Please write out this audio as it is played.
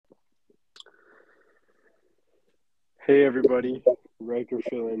Hey everybody, Ryker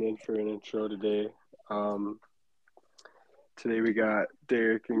filling in for an intro today. Um, Today we got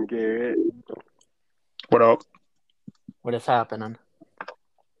Derek and Garrett, What up? What is happening?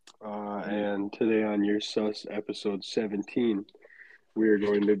 and today on Your Sus episode 17, we are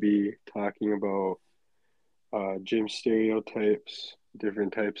going to be talking about gym stereotypes,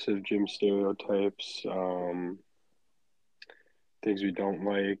 different types of gym stereotypes, things we don't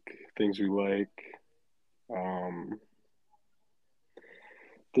like, things we like, um,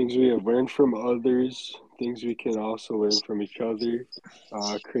 things we have learned from others, things we can also learn from each other,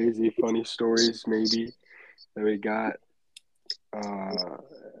 crazy, funny stories maybe that we got, uh,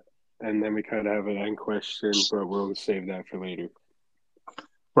 and then we kind of have an end question, but we'll save that for later.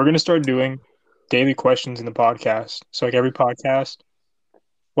 We're gonna start doing daily questions in the podcast. So like every podcast,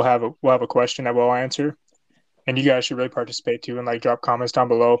 we'll have a question that we'll answer, and you guys should really participate too and like drop comments down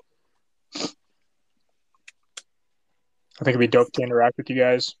below. I think it'd be dope to interact with you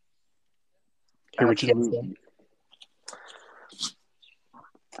guys, hear what you guys think. Absolutely.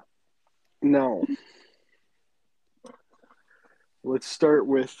 Now, let's start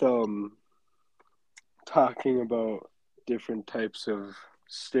with talking about different types of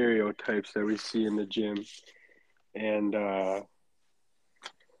stereotypes that we see in the gym and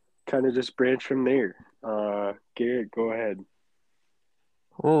kind of just branch from there. Garrett, go ahead.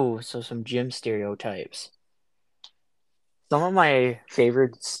 Oh, so some gym stereotypes. Some of my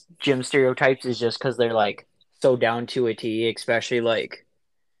favorite gym stereotypes is just because they're like so down to a T, especially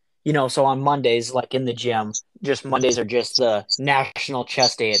so on Mondays, like in the gym, just Mondays are just the National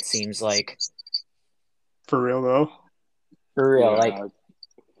Chest Day, it seems like. For real though. For real. Like Yeah,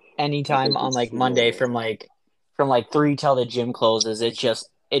 I anytime think on it's like Monday still from like 3 till the gym closes, it's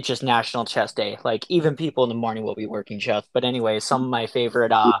just National Chest Day. Like even people in the morning will be working chest. But anyway, some of my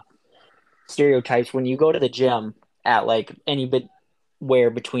favorite stereotypes when you go to the gym at like any bit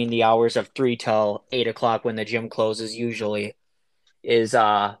where between the hours of 3 till 8 o'clock when the gym closes usually is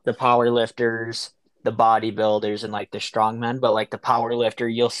the power lifters, the bodybuilders, and like the strongmen. But like the power lifter,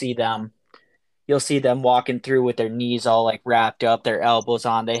 you'll see them walking through with their knees all like wrapped up, their elbows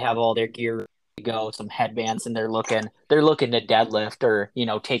on, they have all their gear ready to go, some headbands, and they're looking to deadlift or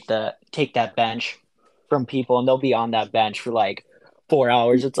take that bench from people, and they'll be on that bench for like 4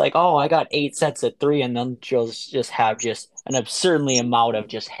 hours. It's like, oh, I got 8 sets at three, and then just have just an absurdly amount of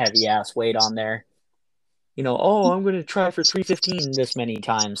just heavy ass weight on there. Oh, I'm gonna try for 315 this many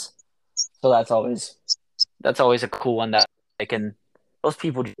times. So that's always a cool one that I can those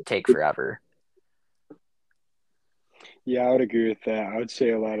people just take forever. yeah, I would agree with that. I would say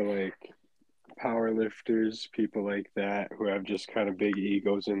a lot of like power lifters, people like that who have just kind of big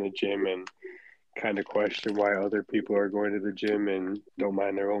egos in the gym and kind of question why other people are going to the gym and don't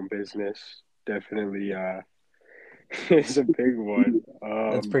mind their own business. Definitely is a big one.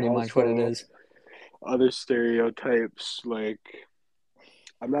 That's pretty much what it Also, is. other stereotypes like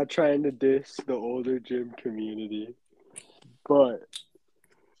I'm not trying to diss the older gym community, but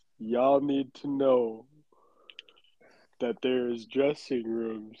y'all need to know that there is dressing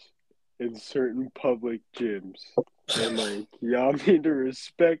rooms in certain public gyms. And like y'all need to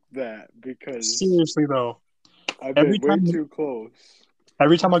respect that because Seriously though, I've every been way time too close.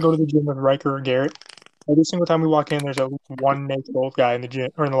 every time I go to the gym with Riker or Garrett, every single time we walk in, there's at least one naked old guy in the gym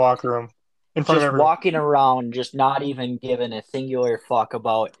or in the locker room in front of Just everyone. walking around, just not even giving a singular fuck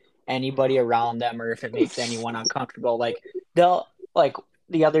about anybody around them or if it makes anyone uncomfortable. Like they'll like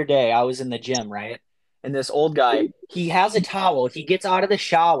the other day I was in the gym, right? And this old guy, he has a towel. He gets out of the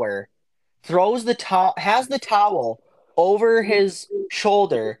shower, throws the towel, has the towel over his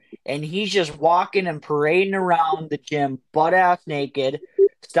shoulder, and he's just walking and parading around the gym butt ass naked,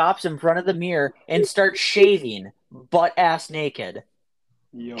 stops in front of the mirror and starts shaving butt ass naked.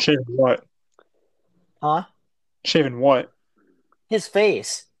 Yo, Shaving what? Huh? Shaving what? His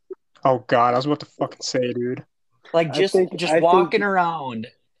face. Oh God, I was about to fucking say, dude. Like I just think just I think walking around.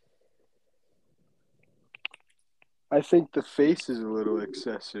 I think the face is a little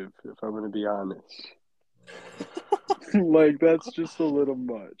excessive, if I'm gonna be honest. Like that's just a little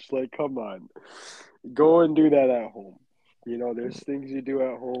much. Like, come on. Go and do that at home. You know, there's things you do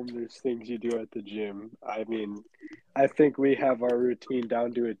at home, there's things you do at the gym. I mean, I think we have our routine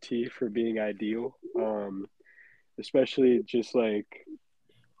down to a T for being ideal. Especially just like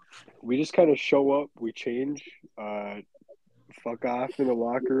we just kind of show up, we change, fuck off in the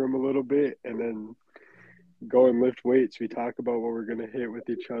locker room a little bit, and then go and lift weights. We talk about what we're gonna hit with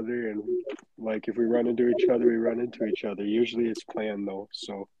each other, and like if we run into each other, we run into each other. Usually it's planned though,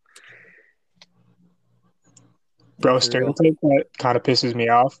 so Yeah, Bro, for real. stereotype that kind of pisses me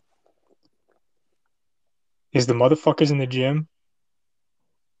off. is the motherfuckers in the gym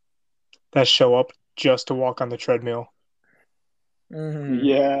that show up just to walk on the treadmill. Mm-hmm.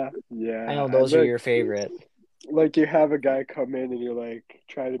 Yeah, I yeah. know I those are like your favorite. like you have a guy come in and you're like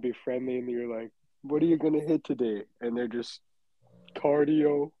trying to be friendly and you're like, "What are you gonna hit today?" And they're just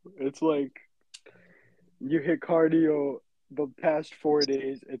cardio. It's like you hit cardio the past 4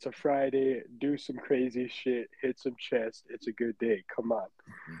 days. It's a Friday. Do some crazy shit. Hit some chest. It's a good day. Come on.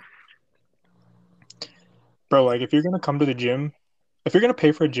 Bro, like if you're gonna come to the gym, if you're gonna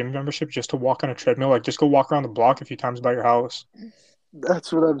pay for a gym membership just to walk on a treadmill, like just go walk around the block a few times by your house.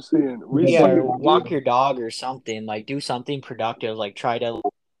 That's what I'm saying. We Get Yeah, better see, or dude. walk your dog or something. Like do something productive. Like try to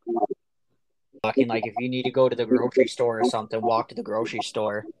walking. Like if you need to go to the grocery store or something, walk to the grocery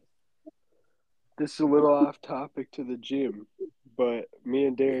store. This is a little off topic to the gym, but me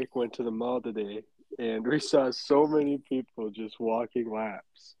and Derek went to the mall today, and we saw so many people just walking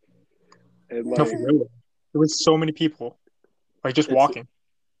laps, and No, for like real. There was so many people, like just it's walking.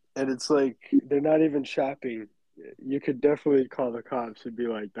 it's like they're not even shopping. You could definitely call the cops and be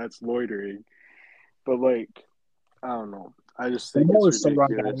like, "That's loitering," but like I don't know. I just The think mall it's is so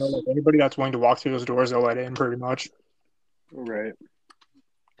run down. ridiculous, Like anybody that's willing to walk through those doors, they'll let in pretty much. right?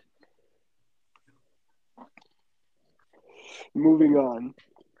 Moving on.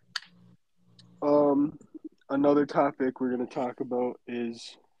 Um, another topic we're gonna talk about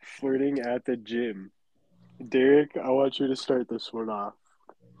is flirting at the gym. Derek, I want you to start this one off.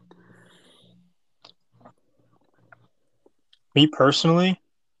 Me personally,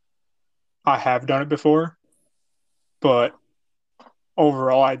 I have done it before, but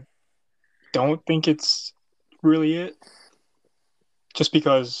overall, I don't think it's really it. Just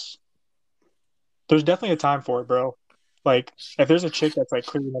because there's definitely a time for it, bro. Like if there's a chick that's like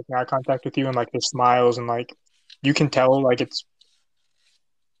clearly making eye contact with you and like there's smiles and like you can tell like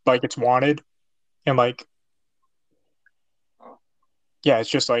it's wanted and like yeah, it's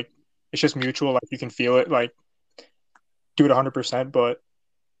just like it's just mutual. Like you can feel it. Like do it 100%. But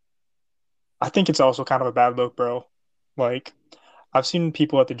I think it's also kind of a bad look, bro. Like I've seen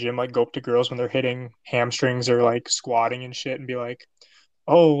people at the gym like go up to girls when they're hitting hamstrings or like squatting and shit and be like,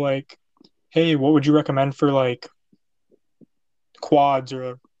 oh, like, hey, what would you recommend for like quads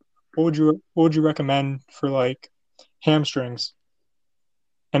or what would you recommend for like hamstrings?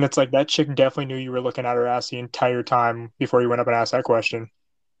 And it's like that chick definitely knew you were looking at her ass the entire time before you went up and asked that question.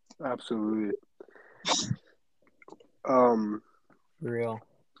 Absolutely. Um, Real.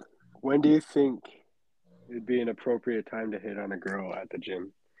 when do you think it'd be an appropriate time to hit on a girl at the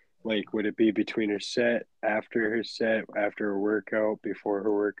gym? Like, would it be between her set, after her workout, before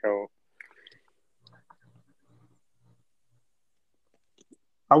her workout?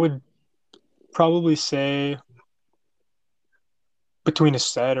 I would probably say between a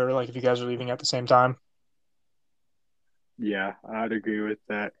set or like if you guys are leaving at the same time. Yeah, I'd agree with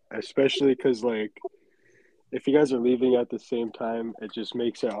that. Especially because, like, if you guys are leaving at the same time, it just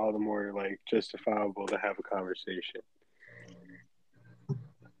makes it all the more, like, justifiable to have a conversation.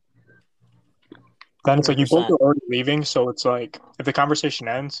 Then it's like you both 100%. are already leaving, so it's like if the conversation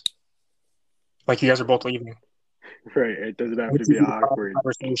ends, like you guys are both leaving. Right. It doesn't have to It's be easy to have a awkward.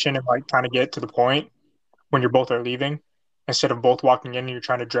 conversation and like kind of get to the point when you're both are leaving instead of both walking in and you're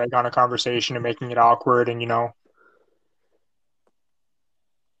trying to drag on a conversation and making it awkward and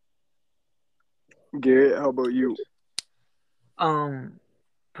Garrett, how about you? Um,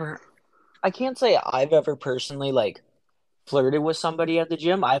 per- I can't say I've ever personally like flirted with somebody at the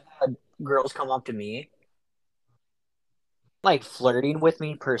gym. I've had girls come up to me like flirting with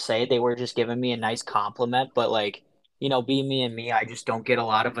me per se. They were just giving me a nice compliment, but like, being me and me, I just don't get a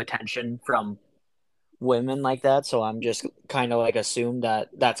lot of attention from women like that. So I'm just kind of like assume that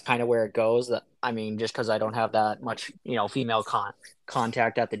that's kind of where it goes. That I mean, just because I don't have that much, female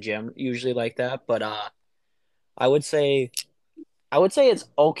contact at the gym usually like that. But I would say I would say it's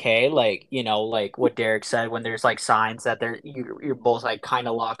okay, like like what Derek said, when there's like signs that you're both like kind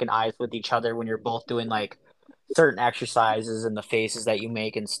of locking eyes with each other when you're both doing like certain exercises and the faces that you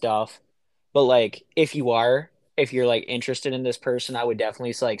make and stuff. But like if you're like interested in this person, I would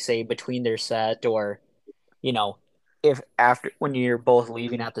definitely like say between their set or you know if after when you're both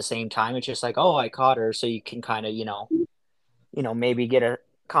leaving at the same time, it's just like, oh, I caught her, so you can kind of maybe get a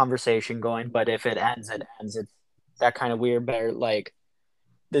conversation going. But if it ends, it ends. It's that kind of weird. Better like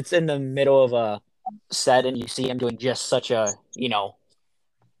that's in the middle of a set and you see him doing just such a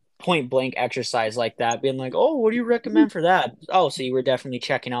point blank exercise like that, being like, oh, what do you recommend for that? Oh, so you were definitely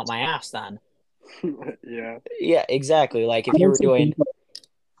checking out my ass then. Yeah. Yeah, exactly. Like if I you were also doing think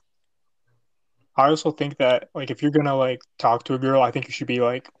I also think that like if you're gonna like talk to a girl, I think you should be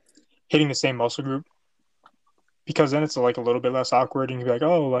like hitting the same muscle group. because then it's like a little bit less awkward, and you're like,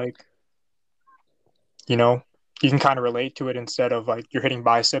 oh, like, you know, you can kind of relate to it instead of like you're hitting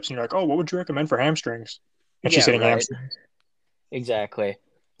biceps and you're like, oh, what would you recommend for hamstrings? And she's Yeah, hitting right. hamstrings. Exactly.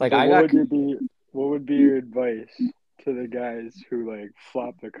 Like But I got what would be your advice to the guys who like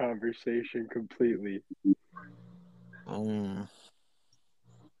flop the conversation completely? mm,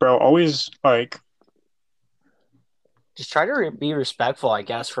 Bro, always like, just try to be respectful, I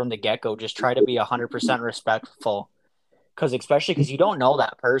guess, from the get-go. Just try to be 100% respectful, because especially because you don't know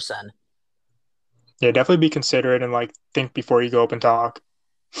that person. yeah, definitely be considerate and like think before you go up and talk.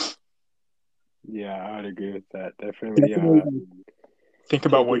 Yeah, I would agree with that. Definitely Definitely think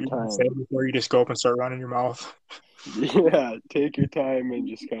about take what your you're going to say time. before you just go up and start running your mouth. Yeah, take your time and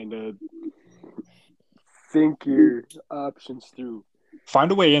just kind of think your options through.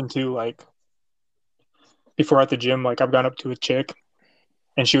 Find a way in too. Like before at the gym, like I've gone up to a chick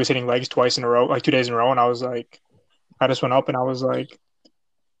and she was hitting legs twice in a row, like 2 days in a row, and I was like, I just went up and I was like,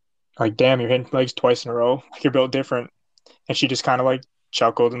 damn, you're hitting legs twice in a row. Like you're built different. And she just kind of like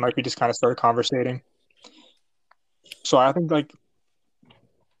chuckled and like we just kind of started conversating. So I think like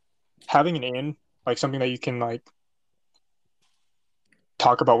having an in, like something that you can like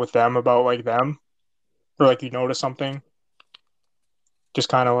talk about with them about like them, or like you notice something, just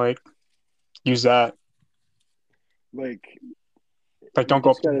kind of like use that. Like, Like you don't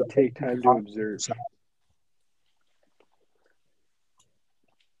go just up to got to them. take time to observe.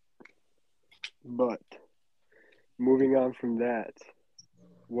 But moving on from that,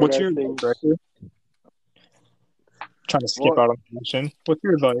 what What's are your advice, things? Ryker? Trying to skip Well, out on the question. What's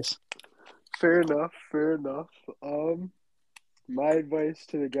your advice? fair enough, fair enough. My advice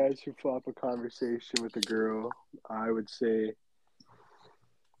to the guys who flop a conversation with a girl, I would say,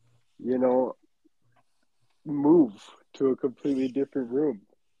 you know, move to a completely different room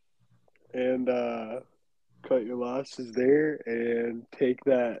and cut your losses there and take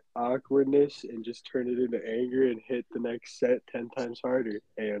that awkwardness and just turn it into anger and hit the next set 10 times harder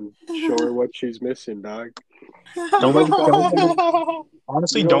and show her what she's missing, dog. You Don't let don't it, got don't let it, you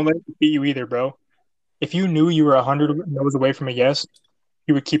honestly, don't don't let it beat you either, bro. If you knew you were 100 no's away from a yes,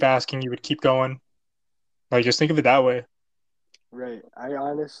 you would keep asking, you would keep going. Like just think of it that way. right. I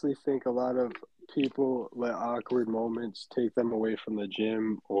honestly think a lot of people let awkward moments take them away from the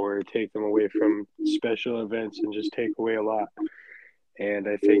gym or take them away from special events and just take away a lot. And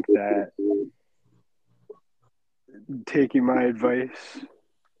I think that taking my advice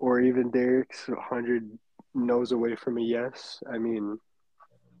or even Derek's 100 no's away from a yes, I mean,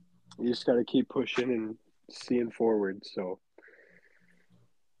 you just got to keep pushing and seeing forward. So,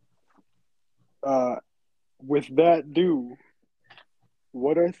 uh, with that due,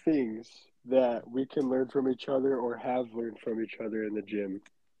 what are things that we can learn from each other or have learned from each other in the gym?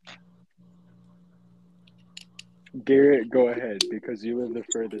 Garrett, go ahead because you live the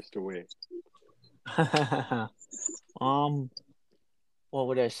furthest away. um, what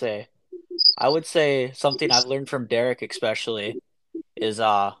would I say? I would say something I've learned from Derek especially is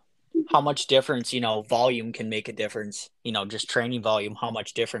how much difference, volume can make a difference. Just training volume, how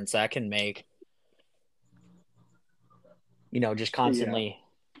much difference that can make. Just Yeah,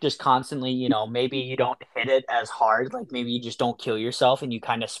 constantly, maybe you don't hit it as hard, like maybe you just don't kill yourself and you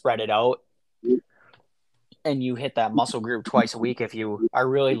kind of spread it out and you hit that muscle group twice a week if you are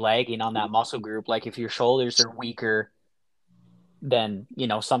really lagging on that muscle group. Like if your shoulders are weaker than,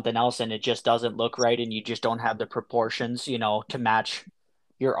 something else and it just doesn't look right and you just don't have the proportions, to match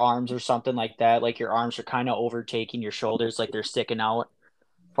your arms or something like that. Like your arms are kind of overtaking your shoulders, like they're sticking out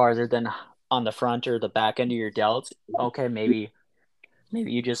farther than on the front or the back end of your delts. Okay, maybe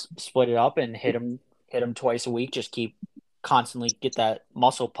you just split it up and hit them twice a week. Just keep constantly get that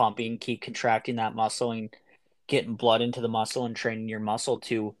muscle pumping, keep contracting that muscle and getting blood into the muscle and training your muscle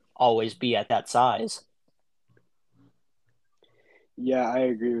to always be at that size. yeah, I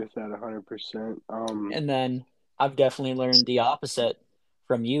agree with that 100%. And then I've definitely learned the opposite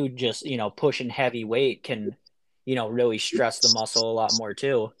from you. Just, pushing heavy weight can, really stress the muscle a lot more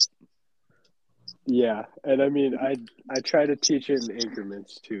too. Yeah, and I mean, I try to teach it in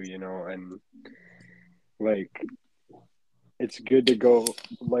increments too, and like it's good to go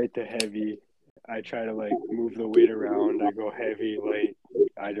light to heavy. I try to like move the weight around. I go heavy, light.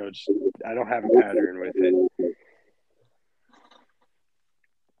 I don't have a pattern with it.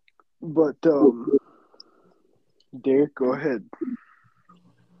 But Derek, go ahead.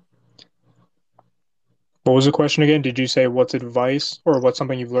 What was the question again? Did you say what's advice or what's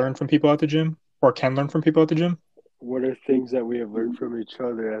something you've learned from people at the gym or can learn from people at the gym? What are things that we have learned from each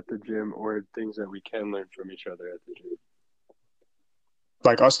other at the gym, or things that we can learn from each other at the gym?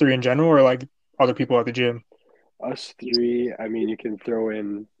 Like us three in general or like other people at the gym? Us three, I mean, you can throw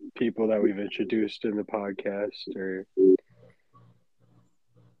in people that we've introduced in the podcast, or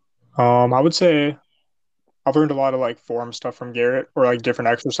I would say I've learned a lot of like form stuff from Garrett or like different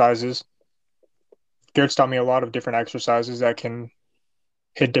exercises. Garrett's taught me a lot of different exercises that can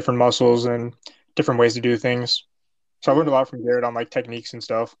hit different muscles and different ways to do things. So I learned a lot from Garrett on like techniques and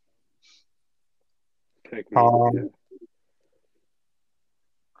stuff. technique. Yeah. Um,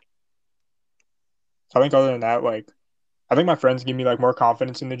 I think other than that, like I think my friends give me like more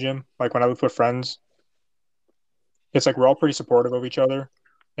confidence in the gym. Like when I live with friends, it's like we're all pretty supportive of each other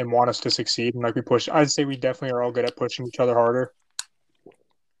and want us to succeed. And like we push, I'd say we definitely are all good at pushing each other harder,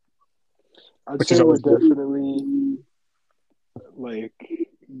 I'd which is say we're always good. definitely like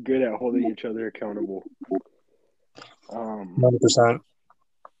good at holding each other accountable. 100%.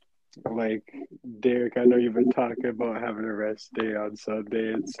 Like Derek, I know you've been talking about having a rest day on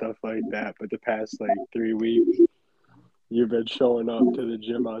Sunday and stuff like that, but the past like 3 weeks, you've been showing up to the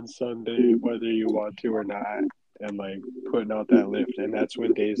gym on Sunday whether you want to or not, and like putting out that lift, and that's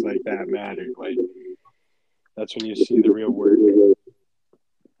when days like that matter. Like that's when you see the real work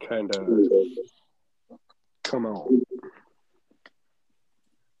kind of come out.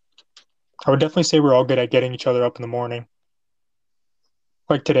 I would definitely say we're all good at getting each other up in the morning.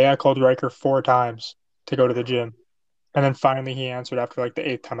 Like today, I called Ryker 4 times to go to the gym. And then finally he answered after like the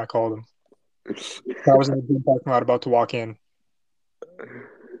 8th time I called him. I was in the gym parking lot about to walk in.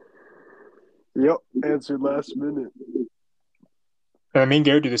 Yep, answered last minute. And me and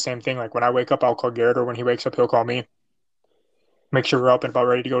Garrett do the same thing. Like when I wake up, I'll call Garrett, or when he wakes up, he'll call me. Make sure we're up and about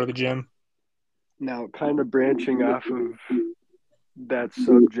ready to go to the gym. Now, kind of branching off of that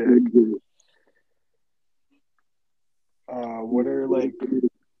subject, what are like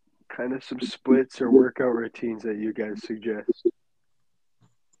kind of some splits or workout routines that you guys suggest?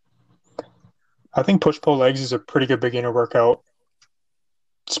 I think push pull legs is a pretty good beginner workout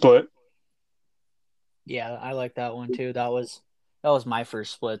split. Yeah, I like that one too. That was my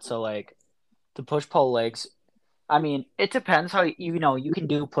first split. So like the push pull legs. I mean, it depends how you can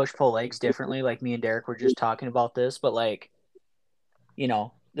do push pull legs differently. Like me and Derek were just talking about this, but like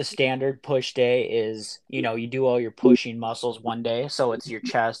the standard push day is you do all your pushing muscles one day. So it's your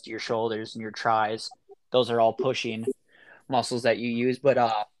chest, your shoulders, and your tris. Those are all pushing muscles that you use. But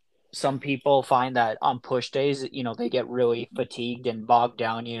some people find that on push days, they get really fatigued and bogged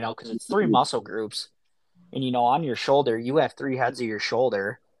down, because it's three muscle groups. And on your shoulder, you have three heads of your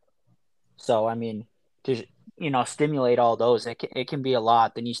shoulder. So I mean, to stimulate all those, it can be a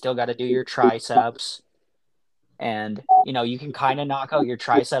lot. Then you still got to do your triceps, and you can kind of knock out your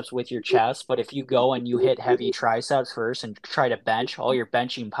triceps with your chest. But if you go and you hit heavy triceps first and try to bench, all your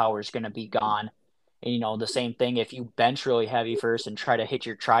benching power is going to be gone. And the same thing if you bench really heavy first and try to hit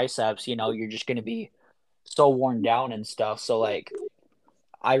your triceps, you're just going to be so worn down and stuff. So like,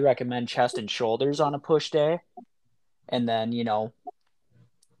 I recommend chest and shoulders on a push day, and then you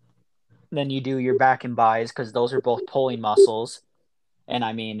do your back and buys because those are both pulling muscles. And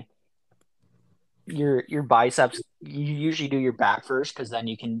I mean, your biceps, you usually do your back first because then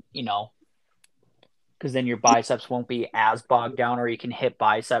you can, because then your biceps won't be as bogged down, or you can hit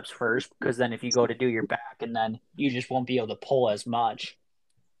biceps first because then if you go to do your back and then you just won't be able to pull as much,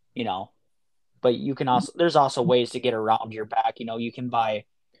 you know. But you can also, there's also ways to get around your back. You can buy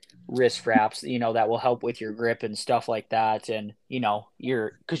wrist wraps, that will help with your grip and stuff like that. And,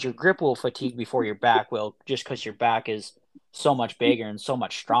 because your grip will fatigue before your back will, just because your back is so much bigger and so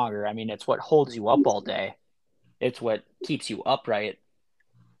much stronger. I mean, it's what holds you up all day, it's what keeps you upright.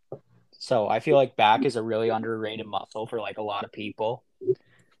 So I feel like back is a really underrated muscle for like a lot of people.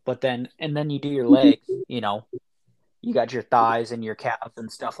 And then you do your legs, you got your thighs and your calves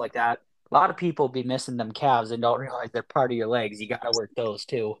and stuff like that. A lot of people be missing them calves and don't realize they're part of your legs. You got to work those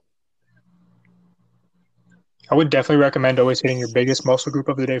too. I would definitely recommend always hitting your biggest muscle group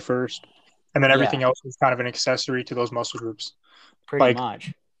of the day first. And then Yeah, everything else is kind of an accessory to those muscle groups. pretty Like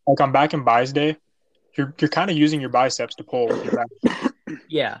much. like on back and buys day, you're kind of using your biceps to pull with your back.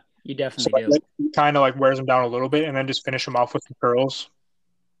 Yeah, you So definitely like, do. that kind of like wears them down a little bit and then just finish them off with some curls.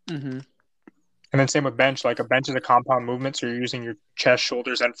 Mm-hmm. And then same with bench. Like a bench is a compound movement, so you're using your chest,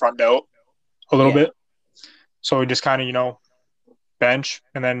 shoulders, and front delt a little Yeah, bit. So we just kind of, bench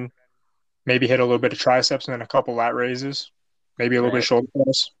and then maybe hit a little bit of triceps and then a couple lat raises, maybe a little bit of right. shoulder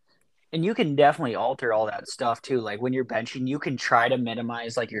press. And you can definitely alter all that stuff too. Like when you're benching, you can try to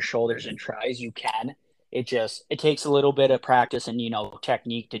minimize like your shoulders and tries. You can. It takes a little bit of practice and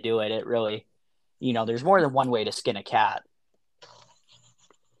technique to do it. It really, there's more than one way to skin a cat.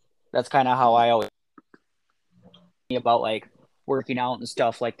 That's kind of how I always think about like working out and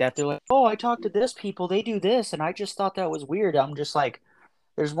stuff like that. They're like, "Oh, I talked to this people, they do this," and I just thought that was weird. I'm just like,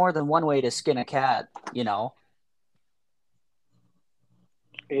 there's more than one way to skin a cat, you know.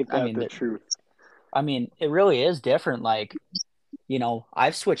 Ain't I that mean, the truth? it really is different. Like,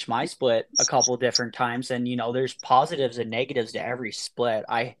 I've switched my split a couple different times, and there's positives and negatives to every split.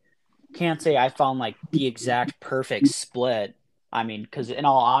 I can't say I found like the exact perfect split. I mean, because in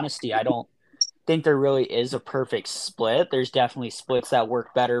all honesty, I don't think there really is a perfect split. There's definitely splits that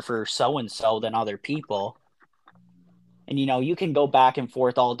work better for so and so than other people. And you can go back and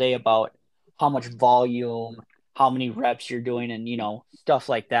forth all day about how much volume, how many reps you're doing, and stuff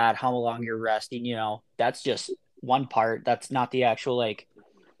like that, how long you're resting. That's just one part. That's not the actual like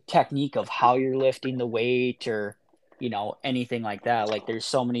technique of how you're lifting the weight or anything like that. Like there's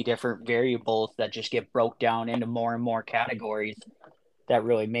so many different variables that just get broke down into more and more categories that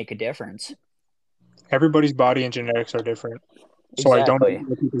really make a difference. Everybody's body and genetics are different. So like, don't Exactly.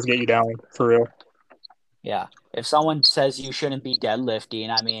 let people get you down for real. Yeah. If someone says you shouldn't be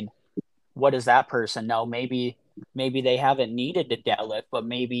deadlifting, I mean, what does that person know? Maybe they haven't needed to deadlift, but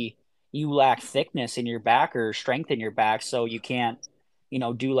maybe you lack thickness in your back or strength in your back, so you can't,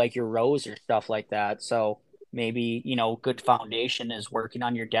 do like your rows or stuff like that. So maybe, good foundation is working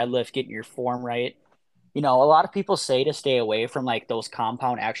on your deadlift, getting your form right. A lot of people say to stay away from like those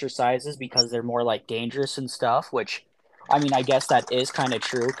compound exercises because they're more like dangerous and stuff, which I mean, I guess that is kind of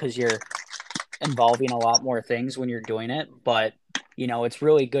true because you're involving a lot more things when you're doing it, but it's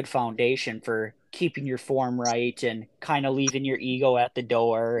really good foundation for keeping your form right and kind of leaving your ego at the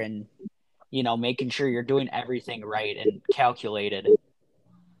door and making sure you're doing everything right and calculated.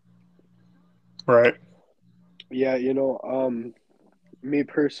 Right. Yeah, me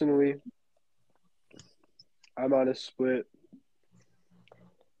personally, I'm on a split.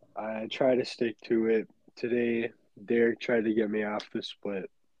 I try to stick to it. Today, Derek tried to get me off the split.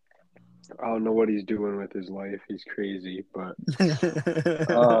 I don't know what he's doing with his life. He's crazy, but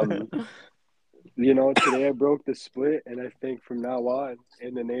um, today I broke the split, and I think from now on,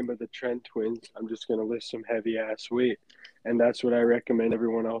 in the name of the Trent twins, I'm just gonna lift some heavy ass weight, and that's what I recommend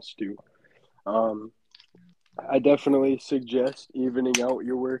everyone else do. Um, I definitely suggest evening out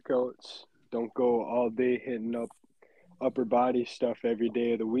your workouts. Don't go all day hitting up upper body stuff every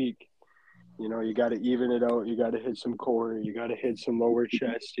day of the week. You got to even it out. You got to hit some core. You got to hit some lower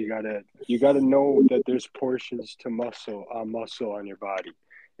chest. You got to know that there's portions to muscle on your body,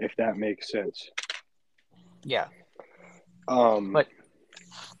 if that makes sense. Yeah, Um, but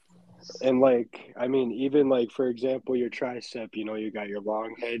and like, I mean, even like for example, your tricep. You got your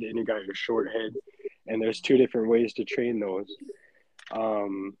long head and you got your short head, and there's two different ways to train those.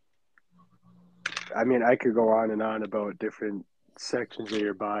 Um, I mean, I could go on and on about different sections of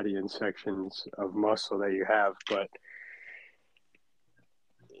your body and sections of muscle that you have, but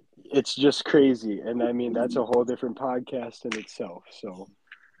it's just crazy. And I mean, that's a whole different podcast in itself. So,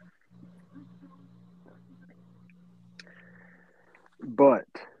 but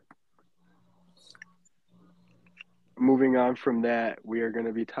moving on from that, we are going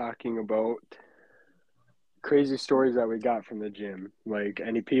to be talking about crazy stories that we got from the gym, like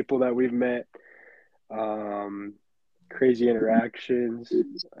any people that we've met, um, crazy interactions.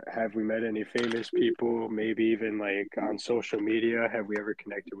 Have we met any famous people? Maybe even like on social media. Have we ever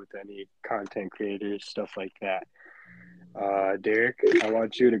connected with any content creators? Stuff like that. Derek, I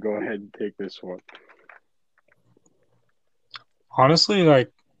want you to go ahead and take this one. Honestly,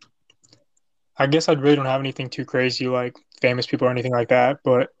 like, I guess I really don't have anything too crazy like famous people or anything like that,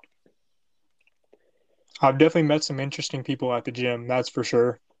 but I've definitely met some interesting people at the gym, that's for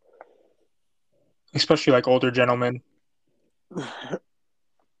sure. Especially like older gentlemen. I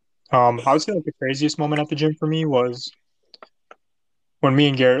would say like the craziest moment at the gym for me was when me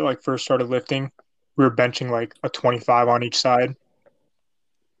and Garrett like first started lifting. We were benching like a 25 on each side,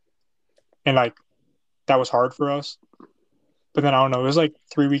 and like that was hard for us. But then I don't know, it was like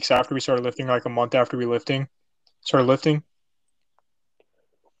 3 weeks after we started lifting, like a month after we started lifting.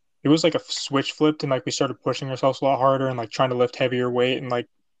 It was like a switch flipped, and like we started pushing ourselves a lot harder and like trying to lift heavier weight, and like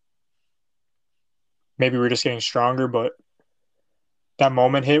maybe we were just getting stronger. But that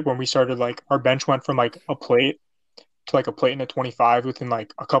moment hit when we started like our bench went from like a plate to like a plate and a 25 within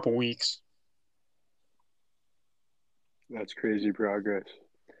like a couple weeks. That's crazy progress.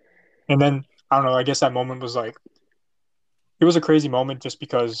 And then I don't know, I guess that moment was like it was a crazy moment just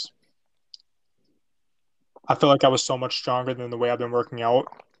because I felt like I was so much stronger than the way I've been working out.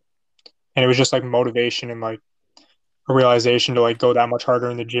 And it was just like motivation and like a realization to like go that much harder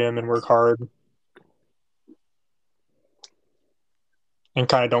in the gym and work hard and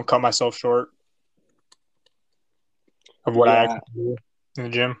kind of don't cut myself short. of what I Yeah, actually do in the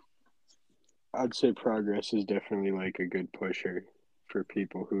gym. I'd say progress is definitely like a good pusher for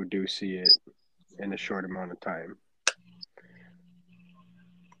people who do see it in a short amount of time.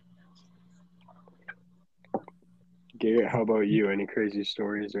 Garrett, how about you? Any crazy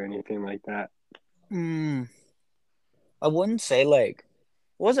stories or anything like that? Mm, I wouldn't say like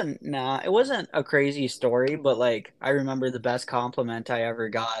it wasn't a crazy story, but like I remember the best compliment I ever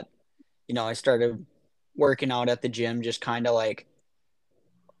got. I started working out at the gym just kind of like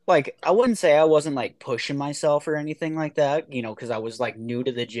I wouldn't say I wasn't like pushing myself or anything like that, because I was like new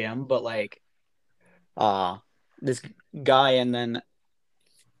to the gym, but like uh this guy and then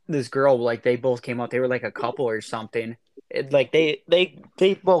this girl, like they both came out, they were like a couple or something. Like they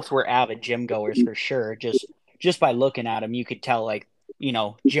both were avid gym goers for sure. Just by looking at them, you could tell like,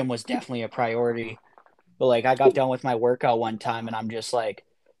 gym was definitely a priority. But like I got done with my workout one time and I'm just like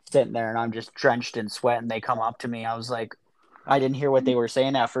sitting there and I'm just drenched in sweat and they come up to me. I was like, I didn't hear what they were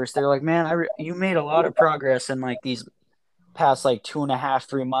saying at first. They're like, man, you made a lot of progress in like these past like 2.5,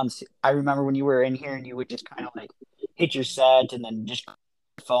 3 months. I remember when you were in here and you would just kind of like hit your set and then just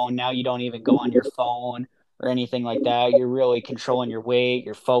phone. Now you don't even go on your phone or anything like that. You're really controlling your weight.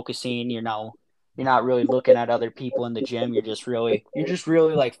 You're focusing. You're not really looking at other people in the gym. You're just really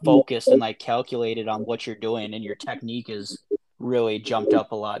like focused and like calculated on what you're doing, and your technique is really jumped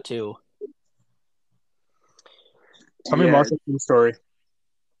up a lot too. Tell me your Yeah, Marshall Cruz story.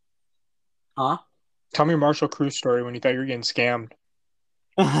 Huh? Tell me your Marshall Cruz story when you thought you were getting scammed.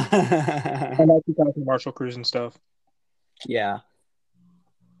 I like you talking Marshall Cruz and stuff. Yeah,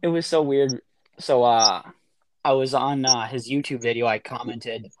 it was so weird. So I was on his YouTube video. I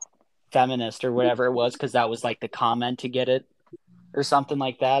commented feminist or whatever it was because that was like the comment to get it or something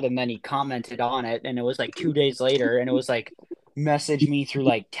like that. And then he commented on it, and it was like 2 days later, and it was like message me through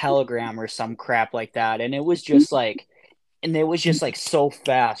like Telegram or some crap like that. And it was just like so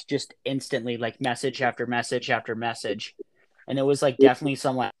fast, just instantly, like message after message after message. And it was like definitely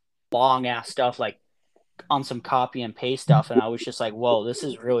some like long ass stuff, like on some copy and paste stuff. And I was just like, whoa, this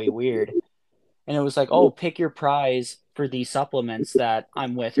is really weird. And it was like, oh, pick your prize for these supplements that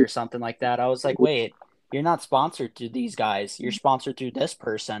I'm with or something like that. I was like, wait, you're not sponsored through these guys. You're sponsored through this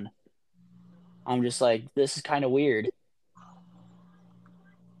person. I'm just like, this is kind of weird.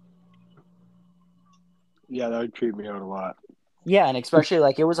 yeah, that would creep me out a lot. Yeah, and especially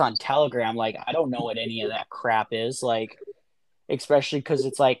like it was on Telegram. Like, I don't know what any of that crap is. Like, especially because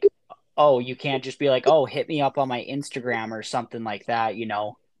it's like, oh, you can't just be like, oh, hit me up on my Instagram or something like that.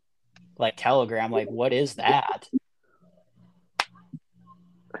 Like Telegram. Like, what is that?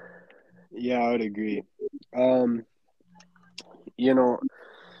 Yeah, I would agree. Um, you know,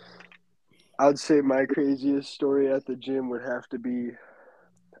 I'd say my craziest story at the gym would have to be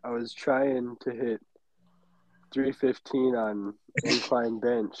I was trying to hit 315 on incline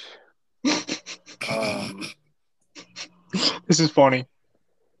bench. Um, This is funny.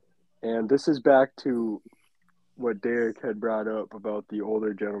 and this is back to what Derek had brought up about the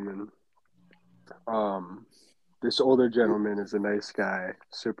older gentleman. Um, this older gentleman is a nice guy,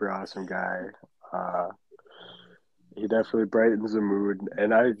 super awesome guy. Uh, he definitely brightens the mood,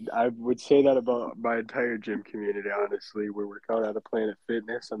 and I would say that about my entire gym community. Honestly, we work out at a Planet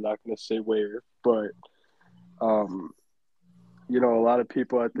Fitness. I'm not going to say where, but um, a lot of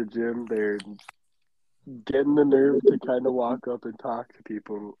people at the gym, they're getting the nerve to kind of walk up and talk to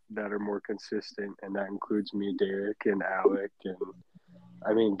people that are more consistent, and that includes me, Derek, and Alec, and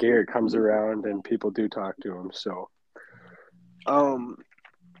I mean Garrett comes around, and people do talk to him. So, um,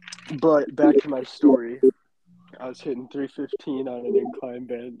 but back to my story. I was hitting 315 on an incline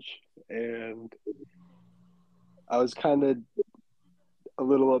bench, and I was kind of a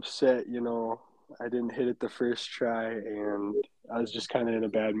little upset. I didn't hit it the first try, and I was just kind of in a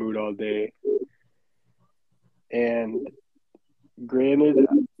bad mood all day. And granted,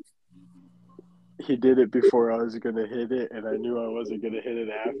 he did it before I was going to hit it, and I knew I wasn't going to hit it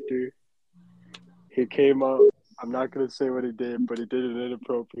after. He came up. I'm not going to say what he did, but he did an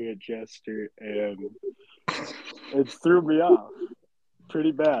inappropriate gesture, and it threw me off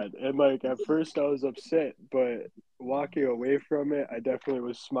pretty bad. And like at first, I was upset, but walking away from it, I definitely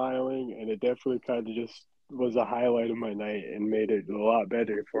was smiling, and it definitely kind of just was a highlight of my night and made it a lot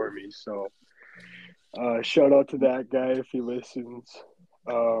better for me. So, shout out to that guy if he listens.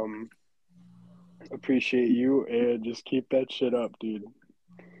 Um, Appreciate you, and just keep that shit up, dude.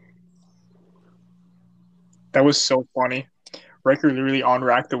 That was so funny. Riker literally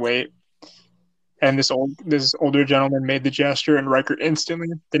on-racked the weight, and this older gentleman made the gesture, and Riker instantly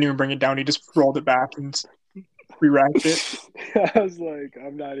didn't even bring it down. He just rolled it back and re-racked it. I was like,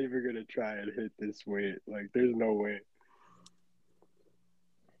 I'm not even gonna try and hit this weight. Like, there's no way.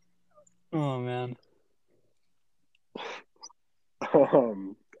 Oh man.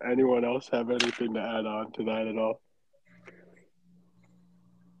 Anyone else have anything to add on to that at all?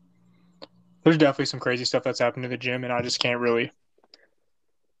 There's definitely some crazy stuff that's happened in the gym, and I just can't really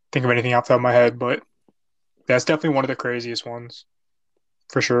think of anything off the top of my head, but that's definitely one of the craziest ones,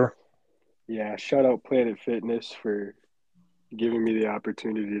 for sure. Yeah, shout out Planet Fitness for giving me the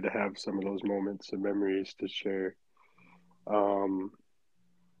opportunity to have some of those moments and memories to share. Um,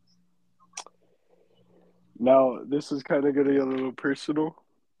 Now, this is kind of going to get a little personal,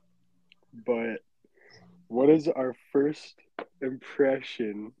 but what is our first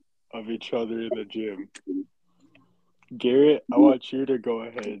impression of each other in the gym? Garrett, I want you to go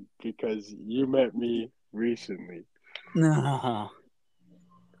ahead because you met me recently. No.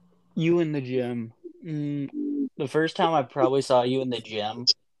 You in the gym. The first time I probably saw you in the gym,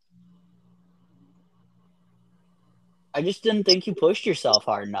 I just didn't think you pushed yourself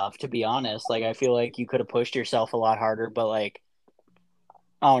hard enough, to be honest. Like, I feel like you could have pushed yourself a lot harder, but like,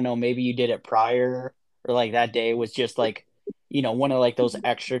 I don't know, maybe you did it prior, or like that day was just like, one of like those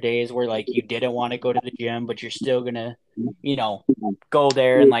extra days where like you didn't want to go to the gym, but you're still gonna, you know, go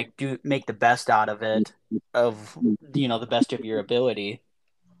there and like make the best out of it, of the best of your ability.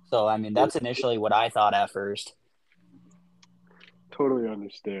 So I mean, that's initially what I thought at first. Totally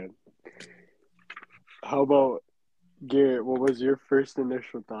understand. How about Garrett? What was your first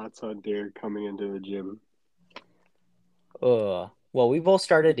initial thoughts on Derek coming into the gym? Well, we both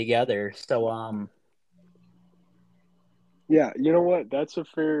started together, so Yeah, you know what? That's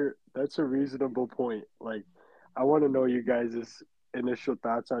a reasonable point. Like, I want to know you guys' initial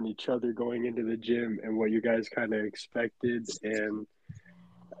thoughts on each other going into the gym and what you guys kind of expected and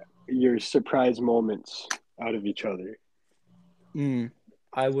your surprise moments out of each other.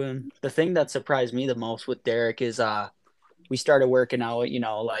 I would. The thing that surprised me the most with Derek is we started working out,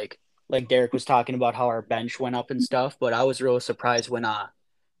 like Derek was talking about how our bench went up and stuff, but I was real surprised when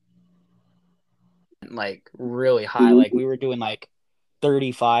like really high. Like we were doing like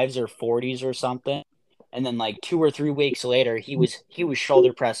 35s or 40s or something. And then like 2 or 3 weeks later, he was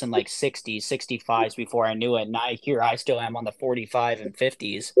shoulder pressing like 60s, 65s before I knew it. And I still am on the 45 and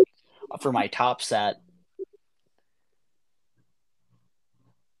 50s for my top set.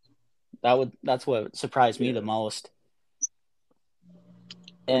 That's what surprised me the Yeah. most.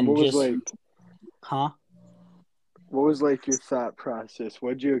 And And just huh? what was like your thought process?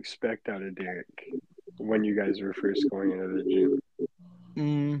 What did you expect out of Derek when you guys were first going into the gym?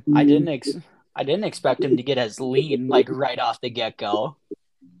 Mm, I didn't ex I didn't expect him to get as lean like right off the get-go.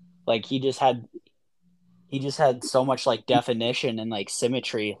 Like he just had so much like definition and like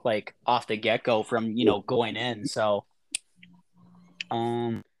symmetry like off the get-go from, going in. So,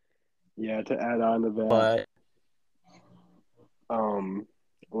 um Yeah, to add on to that, but um,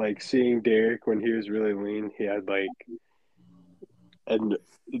 like seeing Derek when he was really lean, he had like, and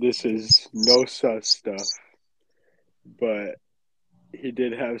this is no sus stuff, but he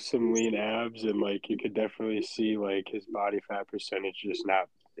did have some lean abs, and like you could definitely see like his body fat percentage just not,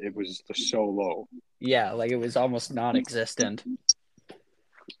 it was so low. yeah, like it was almost non-existent.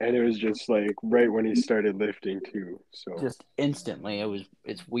 And it was just like right when he started lifting too. So Just instantly.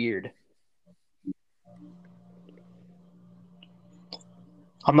 It's weird.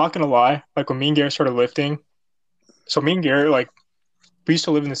 I'm not gonna lie, like when me and Garrett started lifting, so me and Garrett, like, we used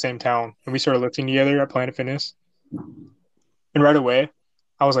to live in the same town, and we started lifting together at Planet Fitness. And right away,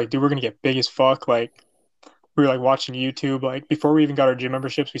 I was like, dude, we're gonna get big as fuck. Like, we were like watching YouTube. Like, before we even got our gym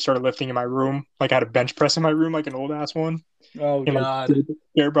memberships, we started lifting in my room. Like, I had a bench press in my room, like an old ass one. Oh And like, God.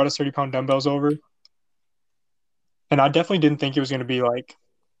 Garrett brought us 30-pound dumbbells over. And I definitely didn't think it was gonna be like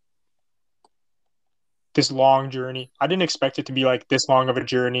this long journey. I didn't expect it to be like this long of a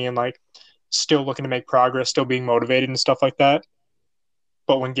journey and like still looking to make progress, still being motivated and stuff like that.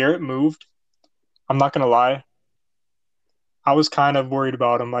 But when Garrett moved, I'm not gonna lie, I was kind of worried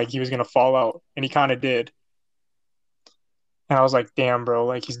about him, like he was gonna fall out, and he kind of did. And I was like, damn, bro,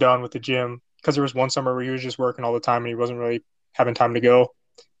 like he's done with the gym. Because there was one summer where he was just working all the time and he wasn't really having time to go.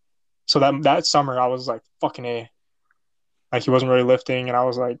 So that summer I was like, fucking A. Like he wasn't really lifting, and I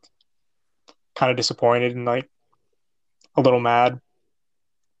was like kind of disappointed and like a little mad.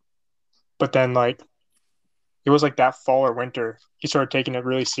 But then like it was like that fall or winter, he started taking it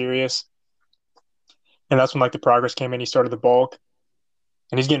really serious. And that's when like the progress came in. He started the bulk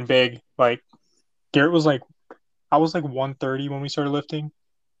and he's getting big. Like Garrett was like, I was like 130 when we started lifting,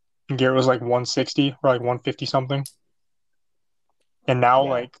 and Garrett was like 160 or like 150 something. And now Yeah.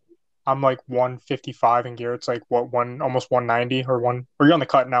 like I'm like 155 and Garrett's like what, one, almost 190 or one, or you're on the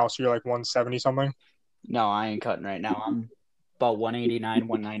cut now, so you're like 170 something. No, I ain't cutting right now. I'm about 189,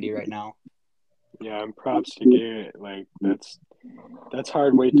 190 right now. Yeah, and props to Garrett. Like that's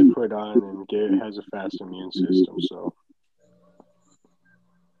hard weight to put on, and Garrett has a fast immune system. So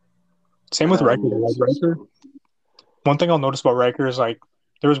Same or with not Ryker. immune Like Ryker, system. one thing I'll notice about Ryker is like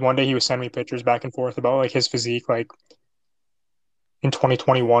there was one day he was sending me pictures back and forth about like his physique, like in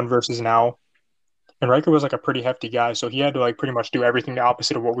 2021 versus now. And Ryker was like a pretty hefty guy, so he had to like pretty much do everything the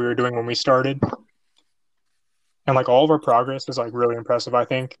opposite of what we were doing when we started. And like all of our progress is like really impressive, I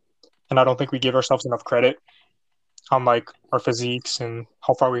think. And I don't think we give ourselves enough credit on like our physiques and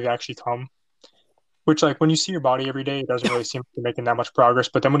how far we've actually come. Which like when you see your body every day, it doesn't really seem to be making that much progress.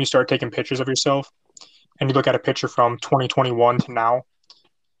 But then when you start taking pictures of yourself and you look at a picture from 2021 to now,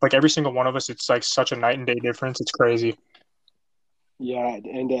 like every single one of us, it's like such a night and day difference. It's crazy. Yeah,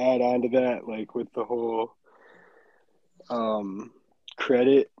 and to add on to that, like with the whole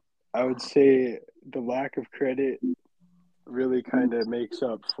credit, I would say the lack of credit really kind of makes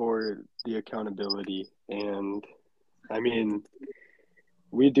up for the accountability. And I mean,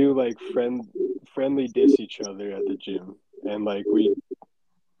 we do like friendly diss each other at the gym, and like we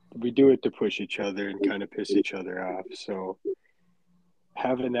do it to push each other and kind of piss each other off. So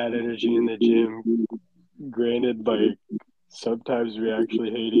having that energy in the gym, granted, like sometimes we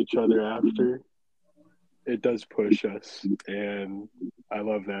actually hate each other after, it does push us, and I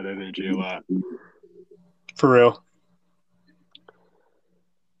love that energy a lot. For real.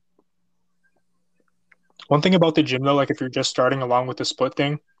 One thing about the gym though, like if you're just starting along with the split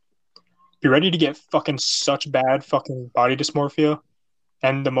thing, you're ready to get fucking such bad fucking body dysmorphia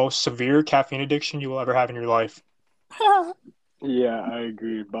and the most severe caffeine addiction you will ever have in your life. Yeah, I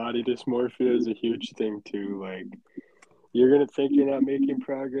agree. Body dysmorphia is a huge thing too. Like you're gonna think you're not making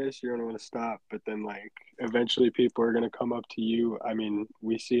progress, you're gonna want to stop, but then like eventually people are gonna come up to you. I mean,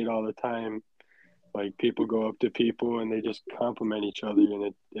 we see it all the time. Like people go up to people and they just compliment each other,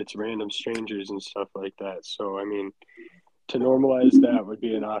 and it's random strangers and stuff like that. So I mean, to normalize that would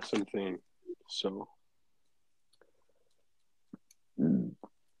be an awesome thing. So,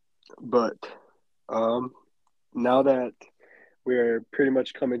 but um, now that we're pretty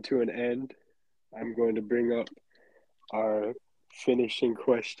much coming to an end, I'm going to bring up our finishing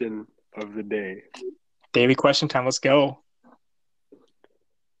question of the day. Daily question time. Let's go.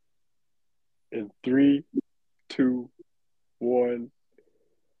 In three, two, one,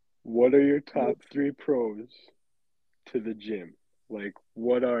 what are your top three pros to the gym? Like,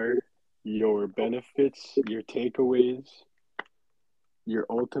 what are your benefits, your takeaways, your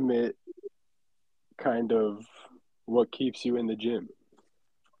ultimate kind of what keeps you in the gym?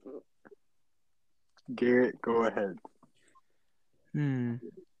 Garrett, go ahead.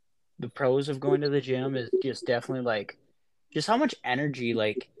 The pros of going to the gym is just definitely like just how much energy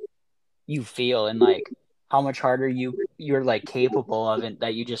like you feel and like how much harder you're like capable of it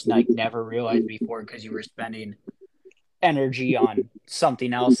that you just like never realized before because you were spending energy on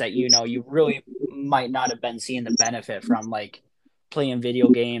something else that you really might not have been seeing the benefit from, like playing video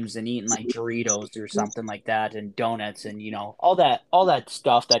games and eating like Doritos or something like that and donuts and all that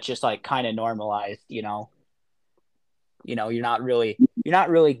stuff that's just like kind of normalized. You're not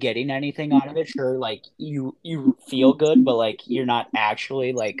really getting anything out of it. Sure, like you feel good, but like you're not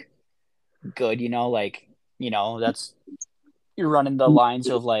actually like good. Like that's you're running the lines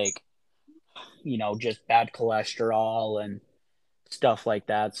of like just bad cholesterol and stuff like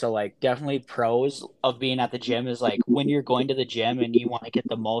that. So like definitely pros of being at the gym is like when you're going to the gym and you want to get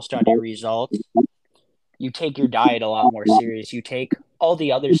the most out of your results, you take your diet a lot more serious. You take all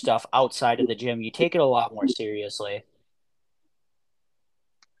the other stuff outside of the gym, you take it a lot more seriously.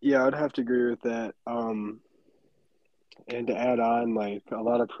 Yeah, I'd have to agree with that. And to add on, like a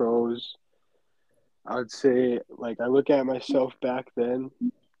lot of pros, I would say, like I look at myself back then.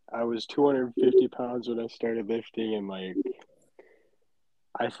 I was 250 pounds when I started lifting, and like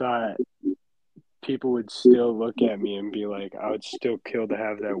I thought people would still look at me and be like, I would still kill to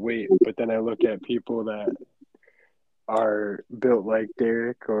have that weight. But then I look at people that are built like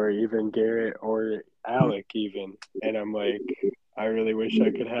Derek or even Garrett or Alec, even, and I'm like, I really wish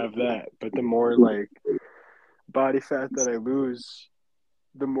I could have that. But the more like body fat that I lose,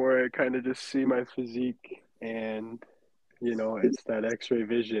 the more I kind of just see my physique, and it's that X-ray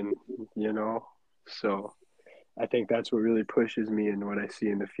vision, you know. So I think that's what really pushes me in what I see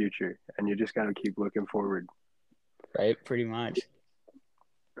in the future, and you just got to keep looking forward. Right? Pretty much.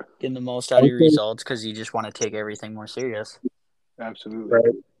 Getting the most out of your results because you just want to take everything more serious. Absolutely.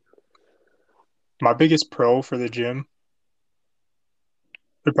 Right. My biggest pro for the gym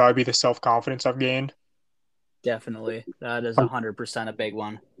would probably be the self confidence I've gained. Definitely. That is 100% a big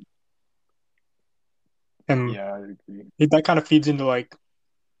one. And Yeah, I agree. that kind of feeds into like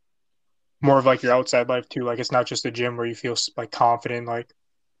more of like your outside life too. Like it's not just the gym where you feel like confident, like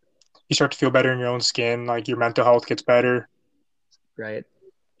you start to feel better in your own skin, like your mental health gets better. Right.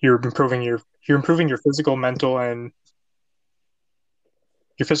 You're improving your physical, mental, and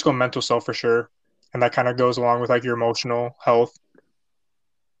your physical and mental self for sure. And that kind of goes along with like your emotional health.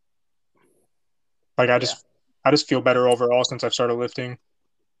 Like Yeah. I just feel better overall since I've started lifting.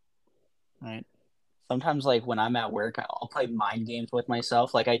 Right. Sometimes like when I'm at work, I'll play mind games with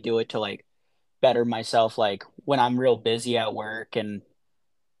myself. Like I do it to like better myself. Like when I'm real busy at work and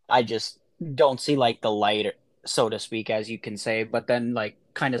I just don't see like the light, so to speak, as you can say. But then like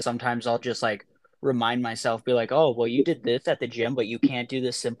kind of sometimes I'll just like remind myself, be like, oh, well, you did this at the gym, but you can't do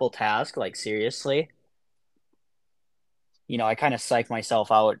this simple task. Like seriously, I kind of psych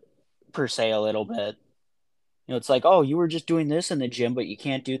myself out per se a little bit. It's like, oh, you were just doing this in the gym, but you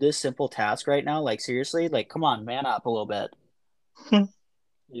can't do this simple task right now. Like seriously, like come on, man up a little bit.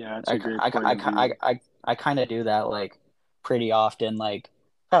 Yeah, that's I a great I point I of view. I kind of do that like pretty often. Like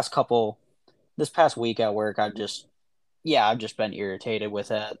past couple this past week at work, I've just been irritated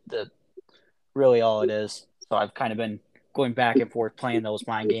with it. The really all it is. So I've kind of been going back and forth playing those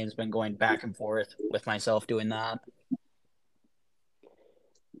mind games, been going back and forth with myself doing that.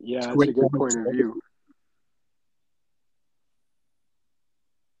 Yeah, So that's a good point of view.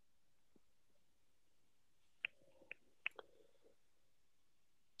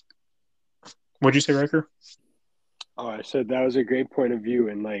 What'd you say, Riker? Oh, I said that was a great point of view,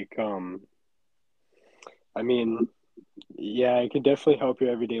 and I mean, yeah, it could definitely help your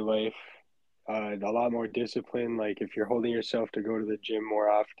everyday life. A lot more discipline. Like if you're holding yourself to go to the gym more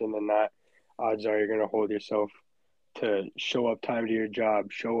often than not, odds are you're gonna hold yourself to show up time to your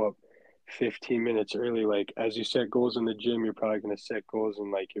job, show up 15 minutes early. Like as you set goals in the gym, you're probably gonna set goals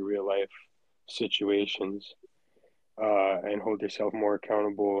in like your real life situations, and hold yourself more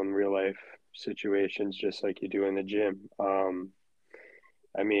accountable in real life situations, just like you do in the gym.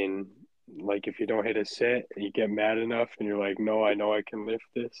 I mean, like if you don't hit a set and you get mad enough and you're like, no, I know I can lift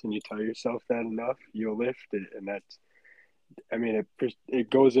this, and you tell yourself that enough, you'll lift it. And that's, I mean, it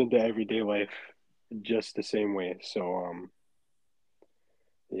goes into everyday life just the same way. So,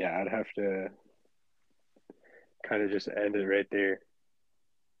 yeah, I'd have to kind of just end it right there.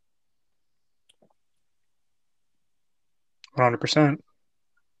 100%.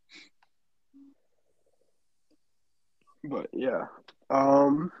 But yeah,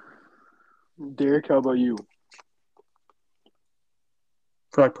 um, Derek, how about you?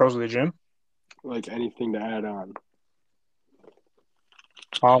 For like pros of the gym. Like anything to add on?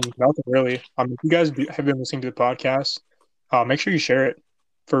 Nothing really. If you guys have been listening to the podcast, make sure you share it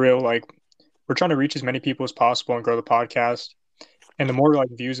for real. Like we're trying to reach as many people as possible and grow the podcast. And the more like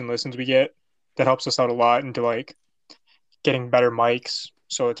views and listens we get, that helps us out a lot into like getting better mics,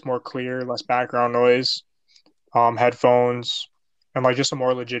 so it's more clear, less background noise, headphones, and like just a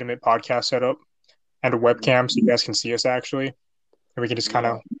more legitimate podcast setup and a webcam so you guys can see us actually, and we can just kind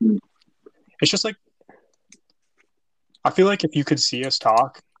Yeah, of. It's just like I feel like if you could see us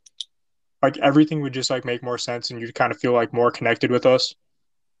talk, like everything would just like make more sense, and you'd kind of feel like more connected with us.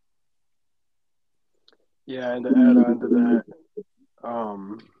 yeah, and to add on to that,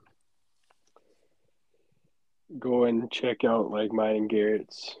 um, go and check out like mine and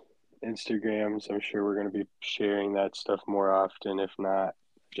Garrett's Instagrams. I'm sure we're going to be sharing that stuff more often, if not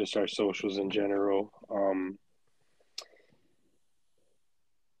just our socials in general.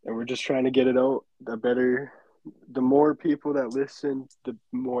 And we're just trying to get it out. The more people that listen, the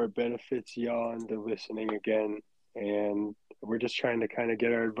more it benefits y'all into listening again. And we're just trying to kind of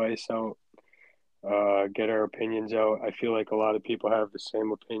get our advice out, get our opinions out. I feel like a lot of people have the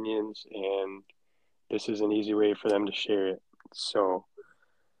same opinions, and this is an easy way for them to share it. So,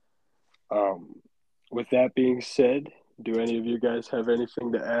 um, with that being said, do any of you guys have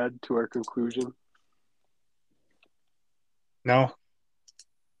anything to add to our conclusion? No,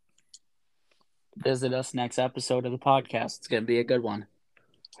 Visit us next episode of the podcast. It's gonna be a good one.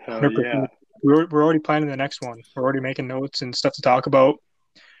 Hell 100%. yeah. We're already planning the next one. We're already making notes and stuff to talk about.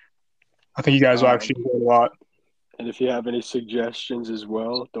 I think you guys will Um, actually enjoy it a lot. and if you have any suggestions as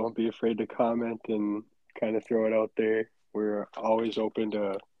well, don't be afraid to comment and kind of throw it out there. We're always open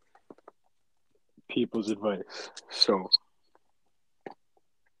to people's advice. So,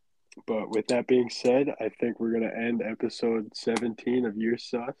 but with that being said, I think we're going to end episode 17 of Your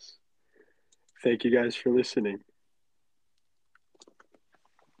Sus. Thank you guys for listening.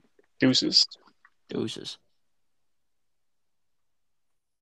 Deuces. Deuces.